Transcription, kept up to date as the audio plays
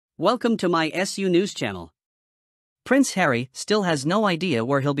Welcome to my SU News channel. Prince Harry still has no idea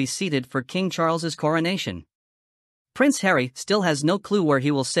where he'll be seated for King Charles's coronation. Prince Harry still has no clue where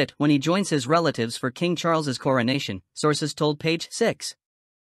he will sit when he joins his relatives for King Charles's coronation, sources told Page 6.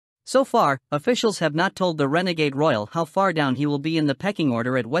 So far, officials have not told the renegade royal how far down he will be in the pecking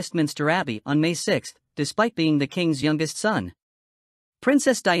order at Westminster Abbey on May 6, despite being the king's youngest son.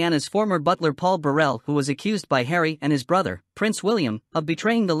 Princess Diana's former butler Paul Burrell, who was accused by Harry and his brother, Prince William, of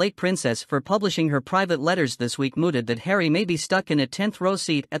betraying the late princess for publishing her private letters this week, mooted that Harry may be stuck in a 10th row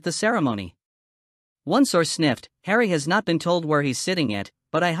seat at the ceremony. One source sniffed, "Harry has not been told where he's sitting yet,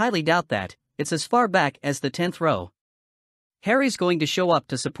 but I highly doubt that. It's as far back as the 10th row. Harry's going to show up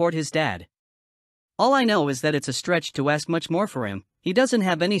to support his dad. All I know is that it's a stretch to ask much more for him. He doesn't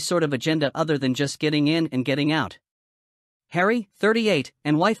have any sort of agenda other than just getting in and getting out." Harry, 38,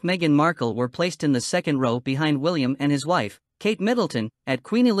 and wife Meghan Markle were placed in the second row behind William and his wife, Kate Middleton, at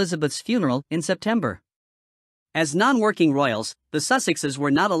Queen Elizabeth's funeral in September. As non-working royals, the Sussexes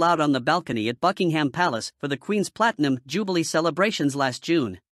were not allowed on the balcony at Buckingham Palace for the Queen's Platinum Jubilee celebrations last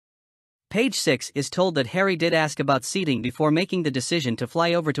June. Page 6 is told that Harry did ask about seating before making the decision to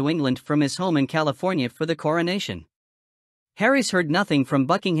fly over to England from his home in California for the coronation. Harry's heard nothing from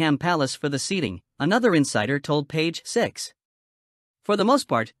Buckingham Palace for the seating, another insider told Page 6. For the most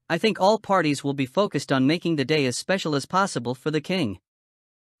part, I think all parties will be focused on making the day as special as possible for the king.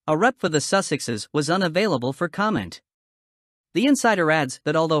 A rep for the Sussexes was unavailable for comment. The insider adds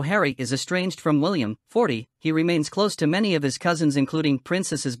that although Harry is estranged from William, 40, he remains close to many of his cousins, including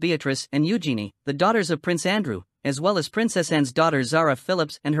Princesses Beatrice and Eugenie, the daughters of Prince Andrew, as well as Princess Anne's daughter Zara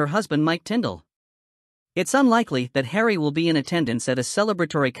Phillips and her husband Mike Tyndall. It's unlikely that Harry will be in attendance at a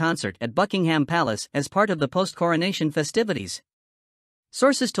celebratory concert at Buckingham Palace as part of the post-coronation festivities.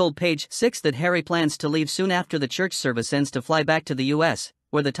 Sources told Page 6 that Harry plans to leave soon after the church service ends to fly back to the US,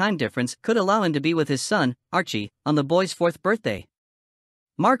 where the time difference could allow him to be with his son, Archie, on the boy's 4th birthday.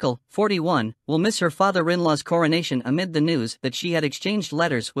 Markle, 41, will miss her father-in-law's coronation amid the news that she had exchanged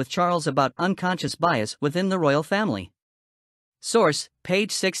letters with Charles about unconscious bias within the royal family. Source,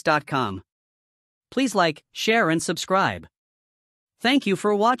 page6.com. Please like, share and subscribe. Thank you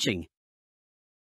for watching.